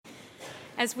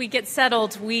As we get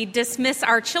settled, we dismiss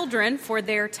our children for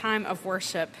their time of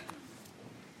worship.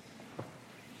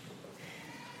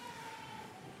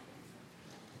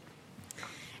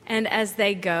 And as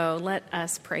they go, let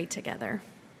us pray together.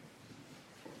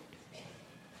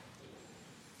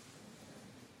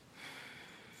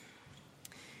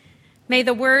 May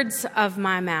the words of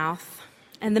my mouth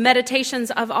and the meditations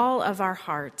of all of our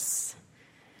hearts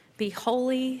be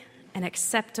holy and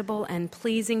acceptable and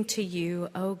pleasing to you,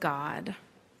 O God,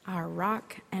 our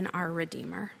rock and our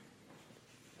Redeemer.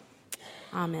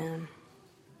 Amen.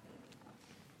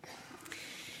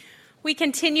 We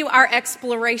continue our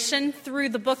exploration through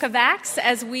the book of Acts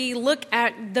as we look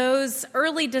at those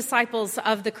early disciples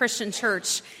of the Christian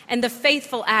church and the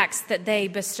faithful acts that they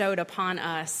bestowed upon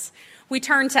us. We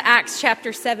turn to Acts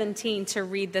chapter 17 to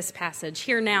read this passage.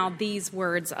 Hear now these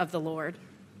words of the Lord.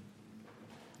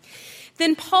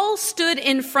 Then Paul stood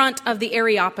in front of the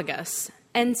Areopagus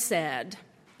and said,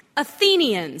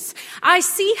 Athenians, I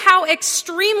see how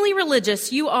extremely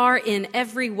religious you are in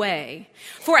every way.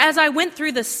 For as I went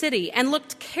through the city and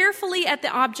looked carefully at the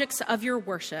objects of your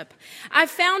worship, I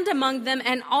found among them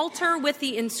an altar with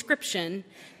the inscription,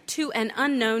 To an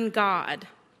Unknown God.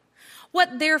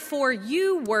 What therefore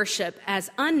you worship as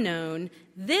unknown,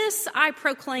 this I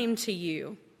proclaim to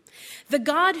you. The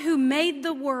God who made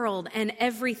the world and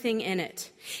everything in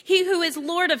it, he who is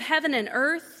Lord of heaven and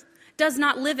earth, does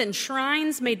not live in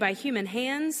shrines made by human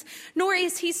hands, nor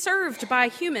is he served by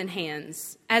human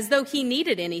hands, as though he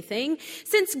needed anything,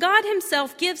 since God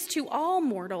himself gives to all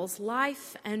mortals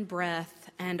life and breath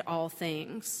and all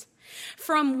things.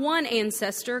 From one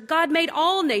ancestor, God made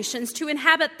all nations to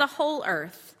inhabit the whole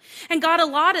earth, and God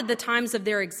allotted the times of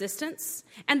their existence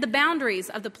and the boundaries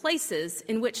of the places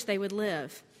in which they would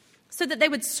live, so that they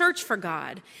would search for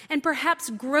God and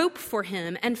perhaps grope for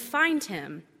him and find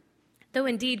him, though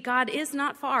indeed God is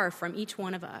not far from each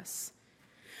one of us.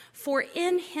 For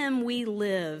in him we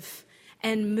live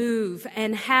and move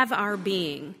and have our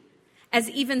being, as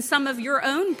even some of your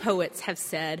own poets have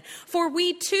said, for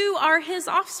we too are his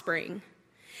offspring.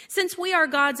 Since we are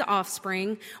God's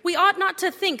offspring, we ought not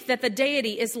to think that the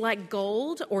deity is like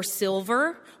gold or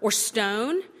silver or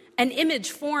stone, an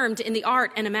image formed in the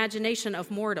art and imagination of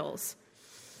mortals.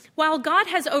 While God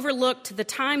has overlooked the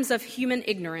times of human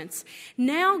ignorance,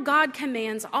 now God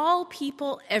commands all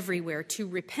people everywhere to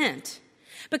repent,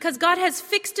 because God has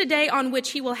fixed a day on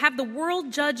which he will have the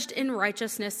world judged in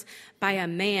righteousness by a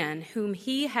man whom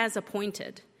he has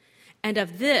appointed. And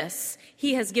of this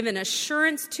he has given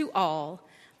assurance to all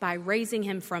by raising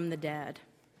him from the dead.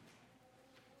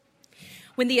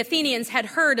 When the Athenians had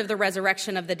heard of the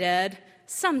resurrection of the dead,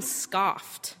 some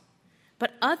scoffed,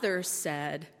 but others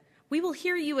said, We will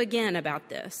hear you again about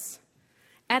this.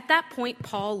 At that point,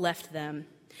 Paul left them.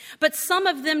 But some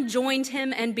of them joined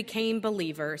him and became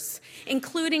believers,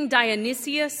 including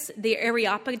Dionysius the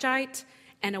Areopagite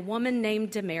and a woman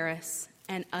named Damaris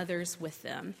and others with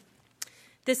them.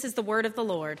 This is the word of the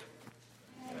Lord.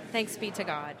 Thanks be to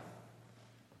God.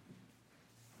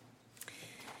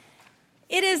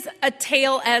 It is a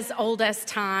tale as old as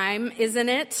time, isn't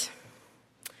it?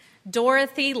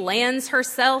 Dorothy lands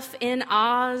herself in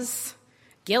Oz,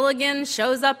 Gilligan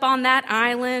shows up on that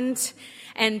island,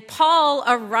 and Paul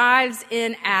arrives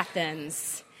in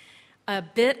Athens. A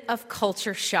bit of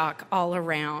culture shock all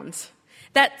around.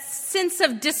 That sense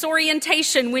of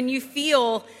disorientation when you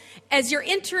feel as you're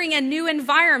entering a new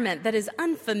environment that is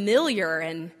unfamiliar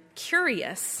and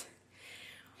curious.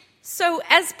 So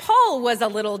as Paul was a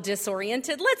little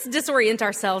disoriented, let's disorient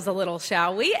ourselves a little,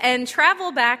 shall we, and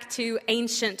travel back to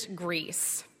ancient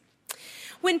Greece.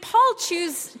 When Paul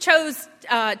chose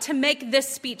to make this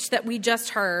speech that we just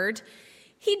heard,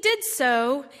 he did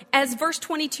so, as verse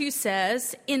 22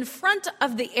 says, in front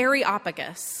of the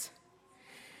Areopagus.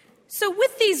 So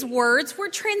with these words, we're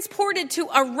transported to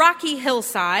a rocky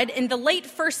hillside in the late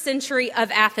first century of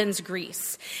Athens,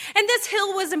 Greece. And this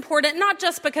hill was important not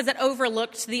just because it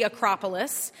overlooked the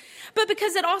Acropolis, but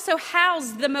because it also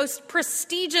housed the most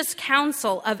prestigious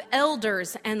council of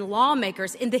elders and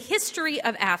lawmakers in the history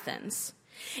of Athens.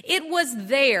 It was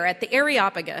there at the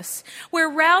Areopagus where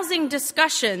rousing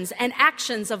discussions and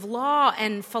actions of law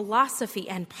and philosophy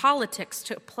and politics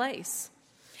took place.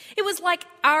 It was like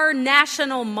our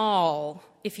national mall,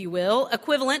 if you will,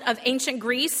 equivalent of ancient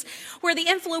Greece, where the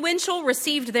influential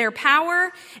received their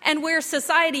power and where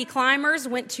society climbers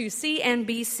went to see and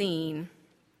be seen.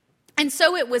 And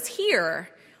so it was here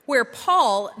where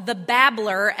Paul, the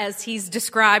babbler, as he's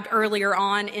described earlier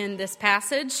on in this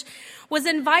passage, was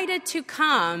invited to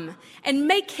come and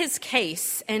make his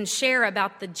case and share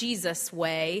about the Jesus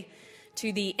way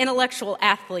to the intellectual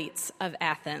athletes of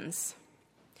Athens.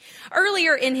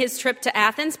 Earlier in his trip to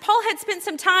Athens, Paul had spent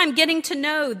some time getting to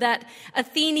know that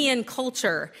Athenian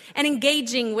culture and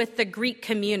engaging with the Greek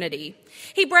community.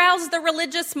 He browsed the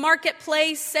religious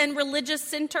marketplace and religious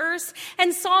centers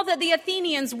and saw that the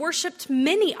Athenians worshipped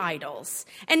many idols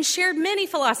and shared many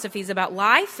philosophies about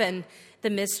life and the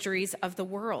mysteries of the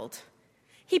world.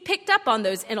 He picked up on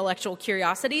those intellectual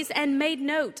curiosities and made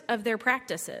note of their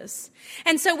practices.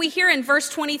 And so we hear in verse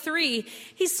 23,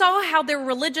 he saw how their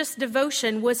religious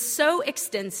devotion was so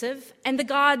extensive and the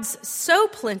gods so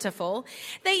plentiful,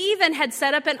 they even had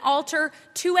set up an altar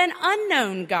to an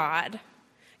unknown god.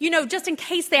 Just in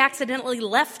case they accidentally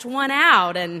left one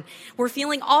out and were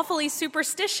feeling awfully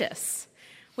superstitious,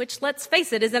 which, let's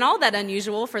face it, isn't all that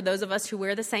unusual for those of us who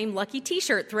wear the same lucky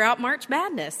t-shirt throughout March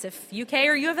Madness if UK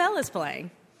or U of L is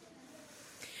playing.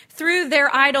 Through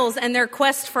their idols and their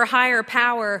quest for higher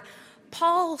power,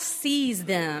 Paul sees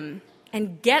them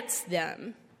and gets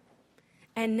them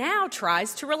and now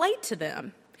tries to relate to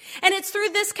them. And it's through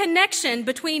this connection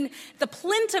between the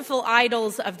plentiful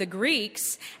idols of the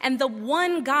Greeks and the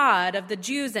one God of the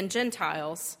Jews and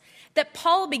Gentiles that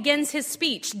Paul begins his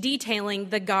speech detailing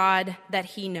the God that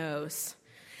he knows.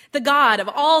 The God of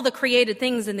all the created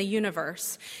things in the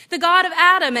universe, the God of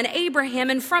Adam and Abraham,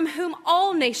 and from whom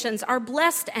all nations are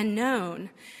blessed and known,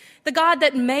 the God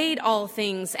that made all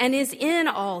things and is in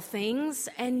all things,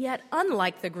 and yet,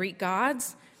 unlike the Greek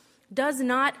gods, does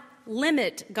not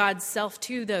limit God's self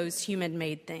to those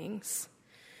human-made things.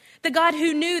 The God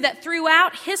who knew that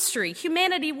throughout history,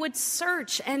 humanity would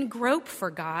search and grope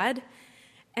for God,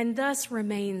 and thus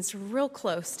remains real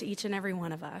close to each and every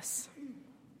one of us.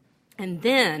 And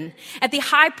then, at the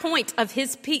high point of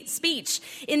his speech,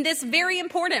 in this very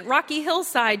important rocky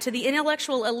hillside to the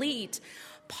intellectual elite,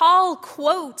 Paul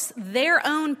quotes their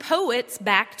own poets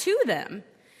back to them.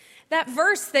 That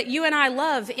verse that you and I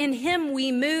love, "In him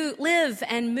we live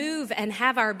and move and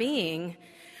have our being,"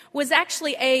 was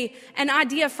actually an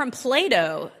idea from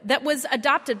Plato that was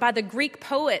adopted by the Greek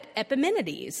poet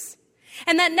Epimenides.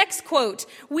 And that next quote,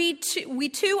 we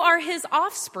too are his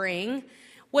offspring,"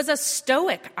 was a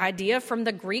Stoic idea from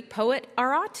the Greek poet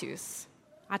Aratus.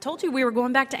 I told you we were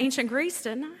going back to ancient Greece,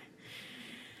 didn't I?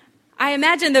 I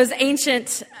imagine those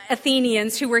ancient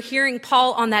Athenians who were hearing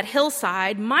Paul on that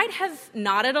hillside might have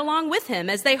nodded along with him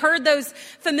as they heard those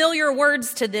familiar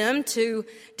words to them to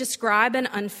describe an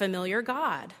unfamiliar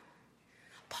God.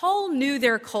 Paul knew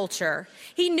their culture.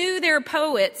 He knew their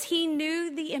poets. He knew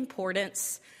the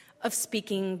importance of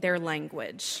speaking their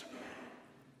language.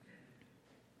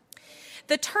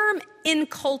 The term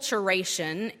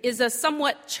enculturation is a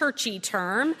somewhat churchy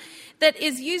term that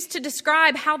is used to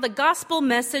describe how the gospel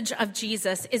message of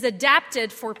Jesus is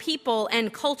adapted for people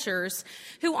and cultures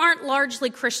who aren't largely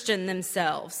Christian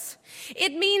themselves.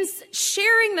 It means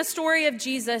sharing the story of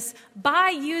Jesus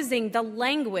by using the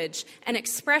language and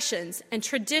expressions and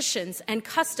traditions and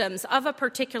customs of a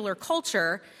particular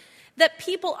culture that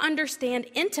people understand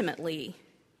intimately,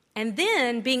 and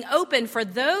then being open for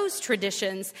those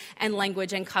traditions and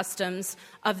language and customs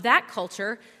of that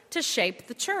culture to shape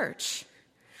the church.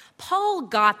 Paul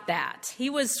got that. He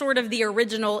was sort of the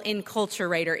original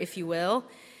enculturator, if you will.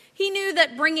 He knew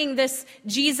that bringing this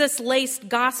Jesus-laced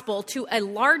gospel to a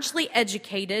largely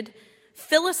educated,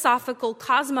 philosophical,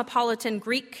 cosmopolitan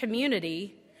Greek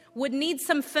community would need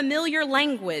some familiar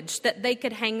language that they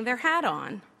could hang their hat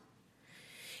on.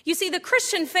 You see, the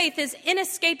Christian faith is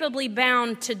inescapably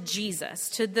bound to Jesus,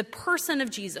 to the person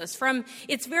of Jesus, from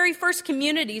its very first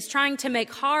communities trying to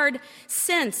make hard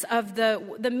sense of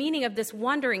the meaning of this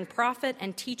wandering prophet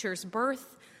and teacher's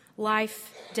birth,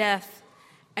 life, death,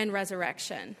 and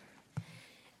resurrection.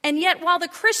 And yet, while the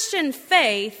Christian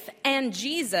faith and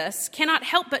Jesus cannot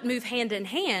help but move hand in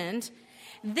hand,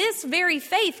 this very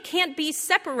faith can't be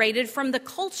separated from the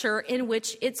culture in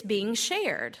which it's being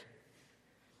shared.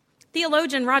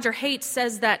 Theologian Roger Haidt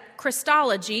says that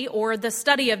Christology, or the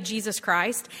study of Jesus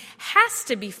Christ, has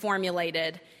to be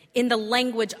formulated in the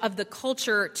language of the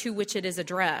culture to which it is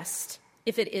addressed,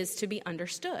 if it is to be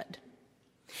understood.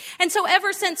 And so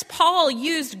ever since Paul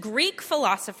used Greek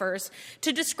philosophers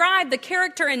to describe the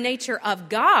character and nature of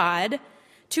God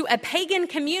to a pagan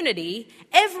community,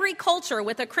 every culture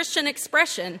with a Christian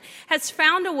expression has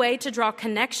found a way to draw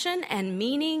connection and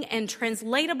meaning and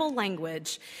translatable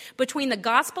language between the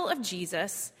gospel of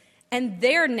Jesus and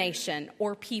their nation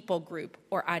or people group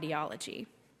or ideology.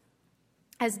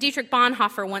 As Dietrich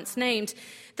Bonhoeffer once named,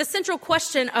 the central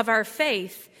question of our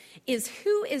faith is,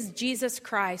 who is Jesus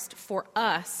Christ for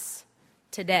us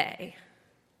today?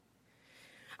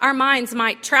 Our minds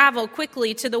might travel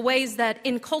quickly to the ways that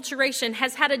enculturation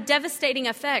has had a devastating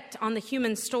effect on the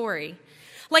human story,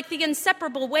 like the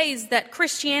inseparable ways that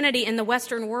Christianity in the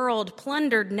Western world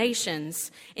plundered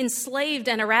nations, enslaved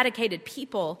and eradicated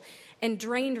people, and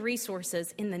drained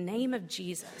resources in the name of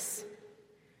Jesus.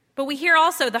 But we hear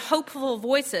also the hopeful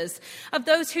voices of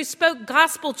those who spoke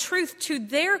gospel truth to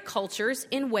their cultures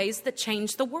in ways that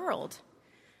changed the world.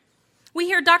 We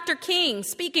hear Dr. King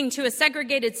speaking to a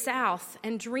segregated South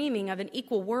and dreaming of an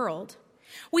equal world.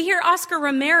 We hear Oscar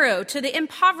Romero to the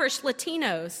impoverished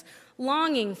Latinos,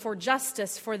 longing for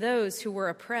justice for those who were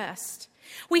oppressed.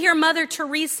 We hear Mother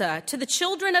Teresa to the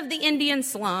children of the Indian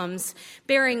slums,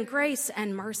 bearing grace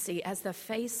and mercy as the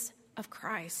face of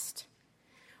Christ.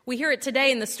 We hear it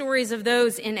today in the stories of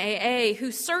those in AA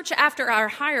who search after our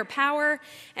higher power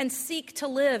and seek to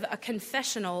live a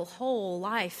confessional whole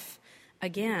life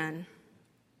again.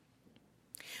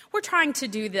 We're trying to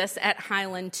do this at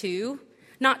Highland too,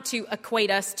 not to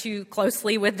equate us too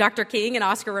closely with Dr. King and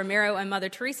Oscar Romero and Mother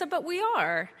Teresa, but we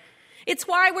are. It's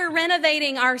why we're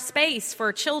renovating our space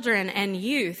for children and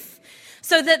youth,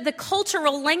 so that the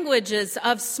cultural languages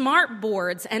of smart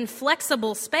boards and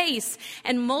flexible space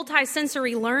and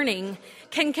multisensory learning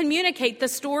can communicate the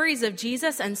stories of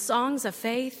Jesus and songs of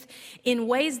faith in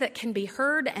ways that can be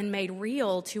heard and made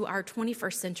real to our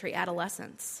 21st century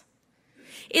adolescents.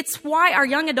 It's why our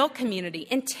young adult community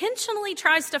intentionally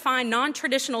tries to find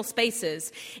non-traditional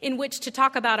spaces in which to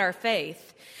talk about our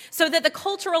faith, so that the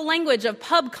cultural language of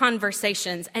pub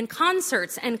conversations and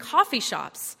concerts and coffee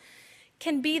shops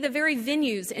can be the very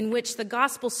venues in which the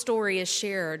gospel story is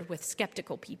shared with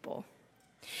skeptical people.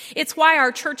 It's why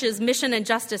our church's mission and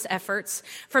justice efforts,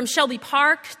 from Shelby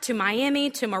Park to Miami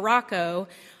to Morocco,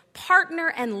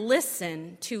 partner and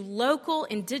listen to local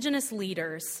indigenous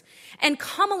leaders and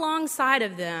come alongside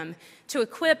of them to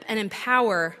equip and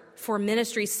empower for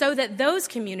ministry so that those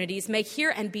communities may hear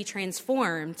and be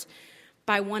transformed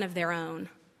by one of their own.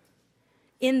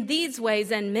 In these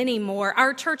ways and many more,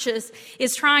 our church is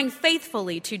trying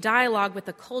faithfully to dialogue with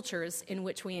the cultures in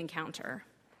which we encounter.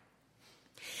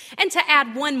 And to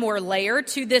add one more layer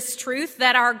to this truth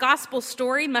that our gospel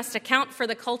story must account for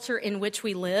the culture in which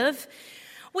we live,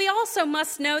 we also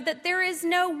must know that there is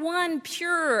no one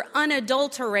pure,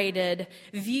 unadulterated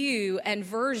view and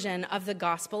version of the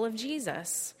gospel of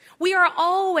Jesus. We are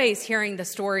always hearing the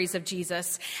stories of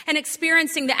Jesus and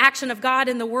experiencing the action of God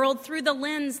in the world through the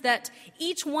lens that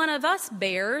each one of us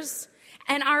bears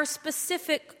and our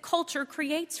specific culture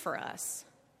creates for us.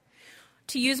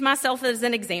 To use myself as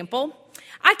an example,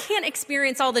 I can't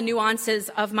experience all the nuances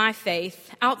of my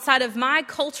faith outside of my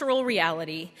cultural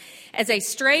reality as a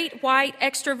straight, white,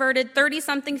 extroverted,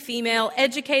 30-something female,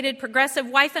 educated, progressive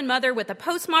wife and mother with a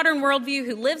postmodern worldview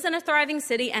who lives in a thriving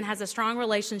city and has a strong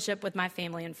relationship with my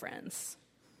family and friends.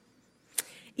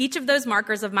 Each of those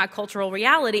markers of my cultural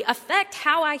reality affect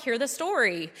how I hear the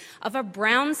story of a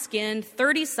brown-skinned,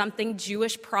 30-something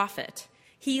Jewish prophet,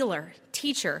 healer,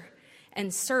 teacher,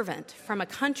 and servant from a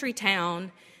country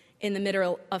town in the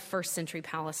middle of first century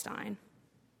Palestine.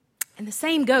 And the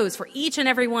same goes for each and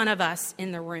every one of us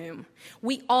in the room.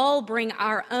 We all bring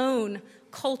our own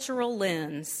cultural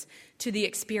lens to the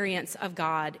experience of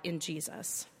God in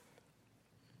Jesus.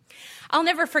 I'll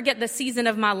never forget the season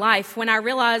of my life when I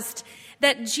realized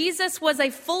that Jesus was a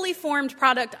fully formed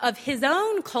product of his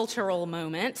own cultural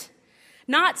moment,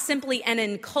 not simply an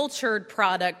encultured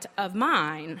product of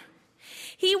mine.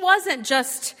 He wasn't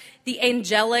just the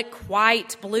angelic,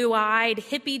 white, blue-eyed,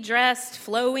 hippie-dressed,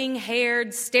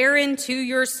 flowing-haired,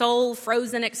 stare-into-your-soul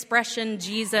frozen expression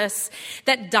Jesus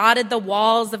that dotted the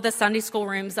walls of the Sunday school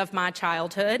rooms of my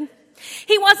childhood.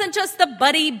 He wasn't just the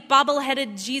buddy,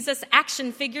 bobble-headed Jesus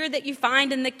action figure that you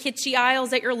find in the kitschy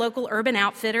aisles at your local Urban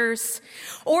Outfitters,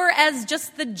 or as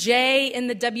just the J in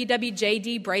the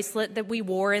WWJD bracelet that we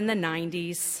wore in the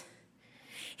 90s.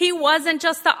 He wasn't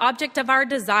just the object of our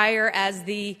desire as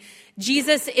the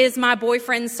Jesus is my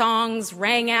boyfriend songs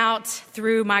rang out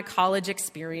through my college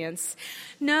experience.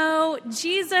 No,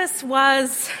 Jesus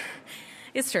was,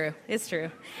 it's true.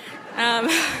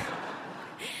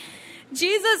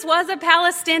 Jesus was a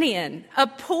Palestinian, a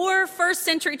poor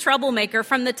first-century troublemaker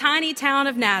from the tiny town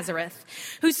of Nazareth,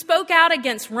 who spoke out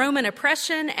against Roman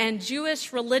oppression and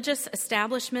Jewish religious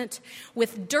establishment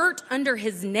with dirt under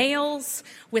his nails,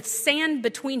 with sand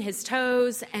between his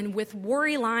toes, and with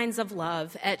worry lines of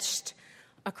love etched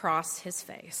across his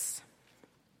face.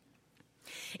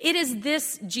 It is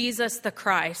this Jesus the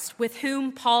Christ with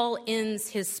whom Paul ends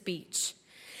his speech.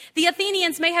 The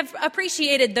Athenians may have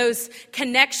appreciated those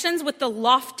connections with the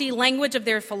lofty language of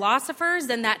their philosophers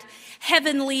and that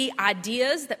heavenly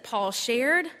ideas that Paul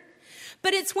shared.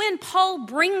 But it's when Paul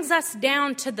brings us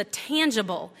down to the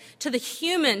tangible, to the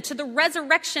human, to the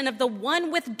resurrection of the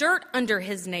one with dirt under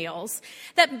his nails,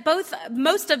 that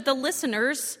most of the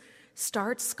listeners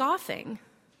start scoffing.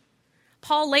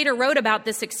 Paul later wrote about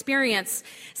this experience,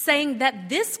 saying that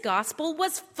this gospel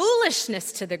was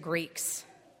foolishness to the Greeks.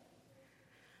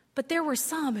 But there were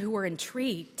some who were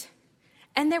intrigued,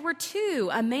 and there were two,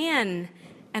 a man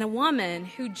and a woman,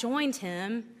 who joined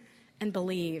him and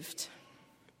believed.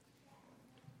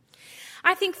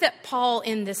 I think that Paul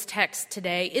in this text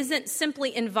today isn't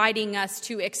simply inviting us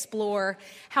to explore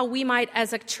how we might,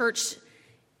 as a church,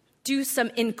 do some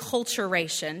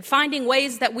enculturation, finding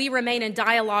ways that we remain in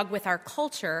dialogue with our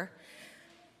culture.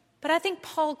 But I think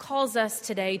Paul calls us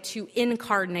today to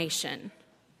incarnation,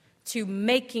 to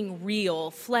making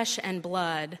real, flesh and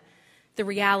blood, the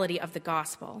reality of the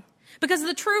gospel. Because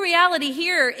the true reality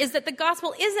here is that the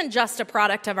gospel isn't just a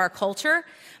product of our culture,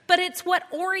 but it's what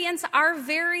orients our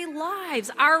very lives,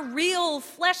 our real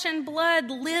flesh and blood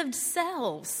lived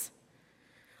selves.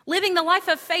 Living the life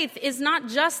of faith is not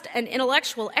just an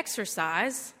intellectual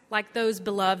exercise like those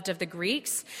beloved of the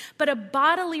Greeks, but a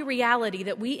bodily reality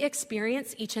that we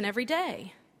experience each and every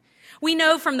day. We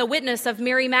know from the witness of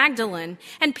Mary Magdalene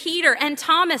and Peter and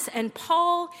Thomas and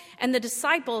Paul and the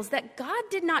disciples that God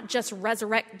did not just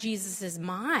resurrect Jesus'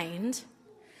 mind,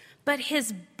 but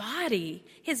his body,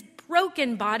 his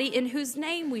broken body, in whose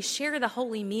name we share the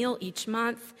holy meal each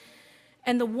month,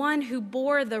 and the one who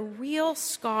bore the real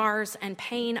scars and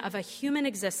pain of a human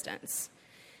existence,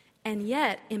 and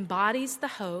yet embodies the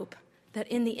hope that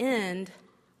in the end,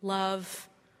 love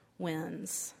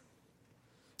wins.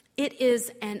 It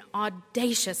is an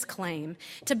audacious claim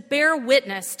to bear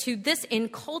witness to this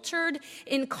encultured,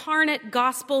 incarnate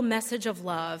gospel message of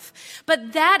love.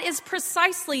 But that is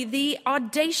precisely the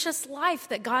audacious life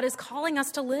that God is calling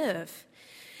us to live.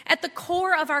 At the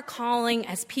core of our calling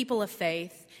as people of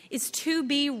faith is to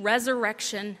be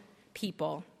resurrection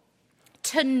people,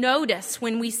 to notice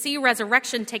when we see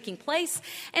resurrection taking place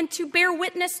and to bear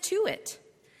witness to it.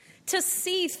 To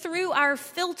see through our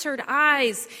filtered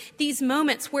eyes these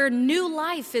moments where new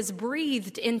life is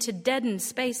breathed into deadened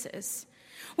spaces,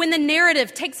 when the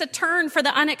narrative takes a turn for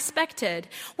the unexpected,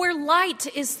 where light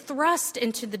is thrust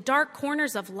into the dark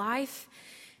corners of life,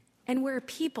 and where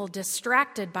people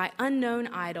distracted by unknown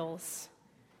idols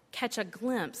catch a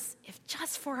glimpse, if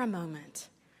just for a moment,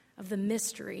 of the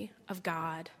mystery of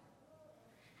God.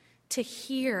 To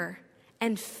hear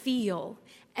and feel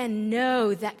and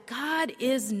know that God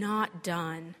is not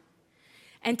done,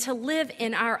 and to live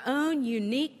in our own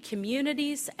unique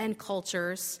communities and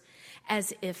cultures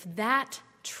as if that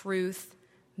truth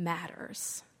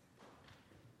matters.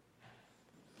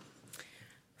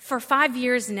 For 5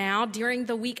 years now, during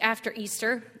the week after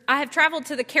Easter, I have traveled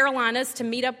to the Carolinas to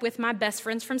meet up with my best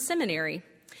friends from seminary.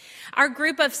 Our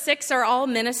group of 6 are all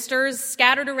ministers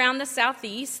scattered around the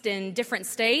Southeast in different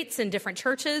states and different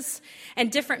churches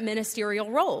and different ministerial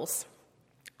roles.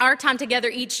 Our time together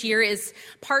each year is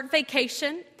part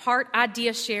vacation, part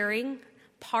idea sharing,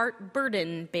 part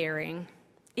burden bearing.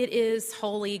 It is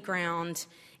holy ground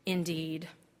indeed.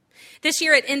 This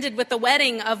year it ended with the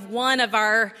wedding of one of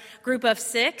our group of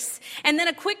 6, and then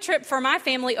a quick trip for my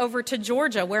family over to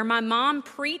Georgia, where my mom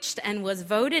preached and was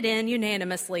voted in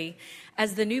unanimously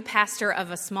as the new pastor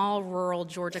of a small rural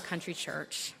Georgia country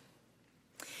church.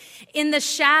 In the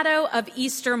shadow of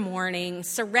Easter morning,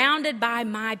 surrounded by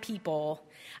my people,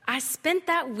 I spent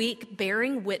that week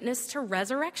bearing witness to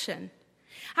resurrection.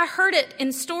 I heard it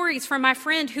in stories from my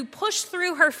friend who pushed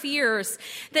through her fears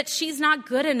that she's not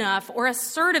good enough or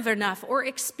assertive enough or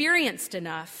experienced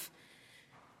enough,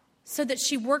 so that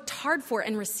she worked hard for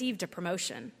and received a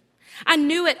promotion. I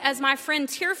knew it as my friend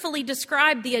tearfully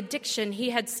described the addiction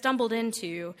he had stumbled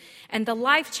into and the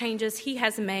life changes he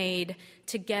has made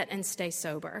to get and stay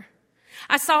sober.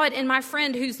 I saw it in my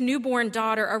friend whose newborn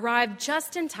daughter arrived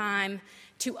just in time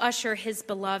to usher his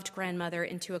beloved grandmother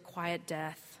into a quiet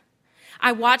death.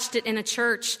 I watched it in a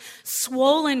church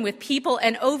swollen with people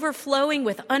and overflowing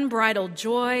with unbridled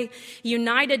joy,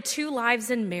 united 2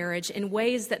 lives in marriage in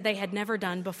ways that they had never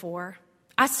done before.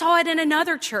 I saw it in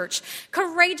another church,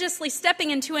 courageously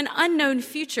stepping into an unknown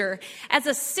future as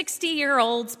a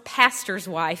 60-year-old pastor's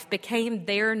wife became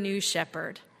their new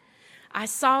shepherd. I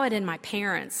saw it in my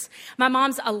parents, my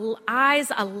mom's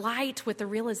eyes alight with the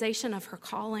realization of her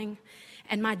calling,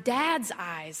 and my dad's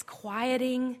eyes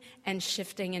quieting and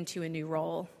shifting into a new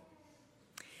role.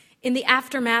 In the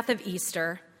aftermath of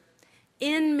Easter,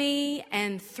 in me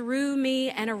and through me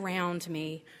and around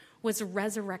me was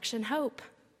resurrection hope,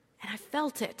 and I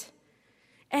felt it.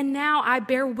 And now I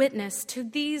bear witness to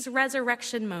these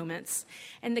resurrection moments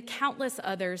and the countless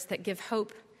others that give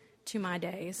hope to my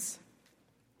days.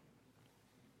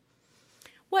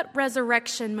 What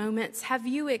resurrection moments have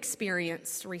you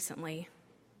experienced recently?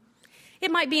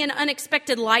 It might be an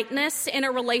unexpected lightness in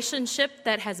a relationship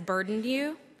that has burdened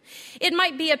you. It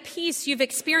might be a peace you've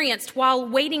experienced while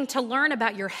waiting to learn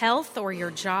about your health or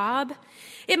your job.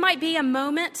 It might be a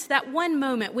moment, that one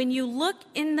moment when you look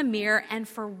in the mirror and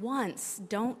for once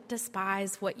don't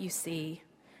despise what you see.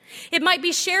 It might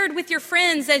be shared with your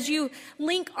friends as you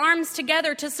link arms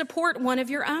together to support one of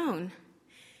your own.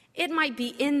 It might be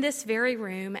in this very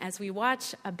room as we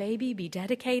watch a baby be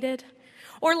dedicated,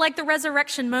 or like the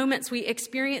resurrection moments we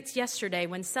experienced yesterday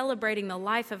when celebrating the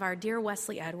life of our dear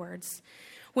Wesley Edwards,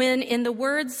 when, in the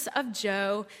words of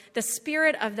Joe, the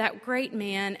spirit of that great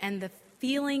man and the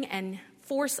feeling and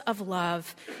force of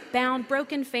love bound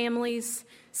broken families,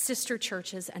 sister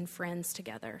churches, and friends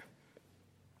together.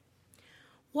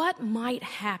 What might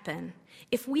happen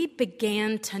if we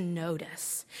began to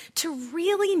notice, to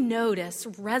really notice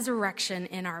resurrection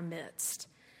in our midst?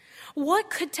 What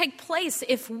could take place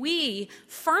if we,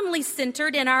 firmly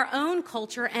centered in our own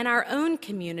culture and our own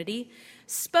community,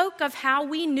 spoke of how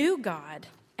we knew God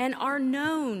and are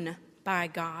known by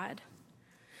God?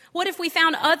 What if we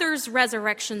found others'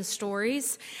 resurrection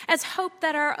stories as hope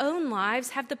that our own lives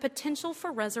have the potential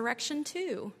for resurrection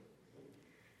too?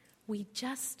 We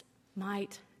just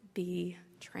might be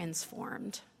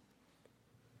transformed.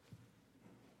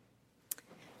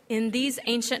 In these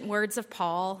ancient words of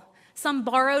Paul, some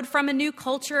borrowed from a new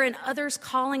culture and others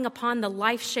calling upon the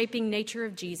life-shaping nature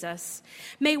of Jesus,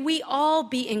 may we all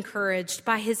be encouraged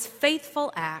by his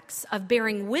faithful acts of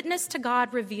bearing witness to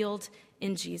God revealed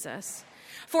in Jesus.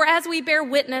 For as we bear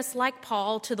witness, like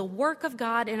Paul, to the work of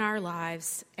God in our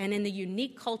lives and in the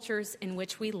unique cultures in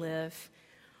which we live,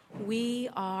 we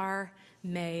are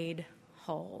made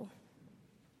whole.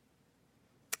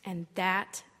 And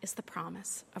that is the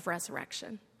promise of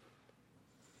resurrection.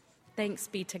 Thanks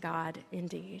be to God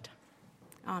indeed.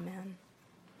 Amen.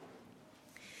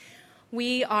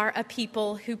 We are a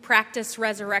people who practice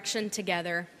resurrection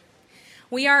together.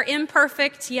 We are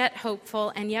imperfect yet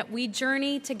hopeful, and yet we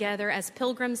journey together as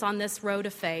pilgrims on this road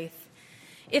of faith.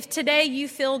 If today you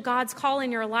feel God's call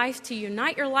in your life to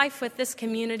unite your life with this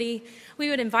community, we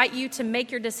would invite you to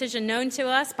make your decision known to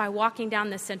us by walking down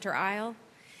the center aisle.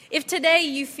 If today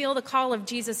you feel the call of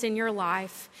Jesus in your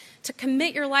life, to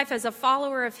commit your life as a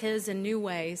follower of his in new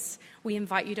ways, we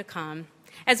invite you to come.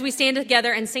 As we stand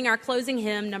together and sing our closing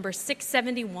hymn, number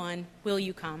 671, Will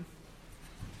You Come?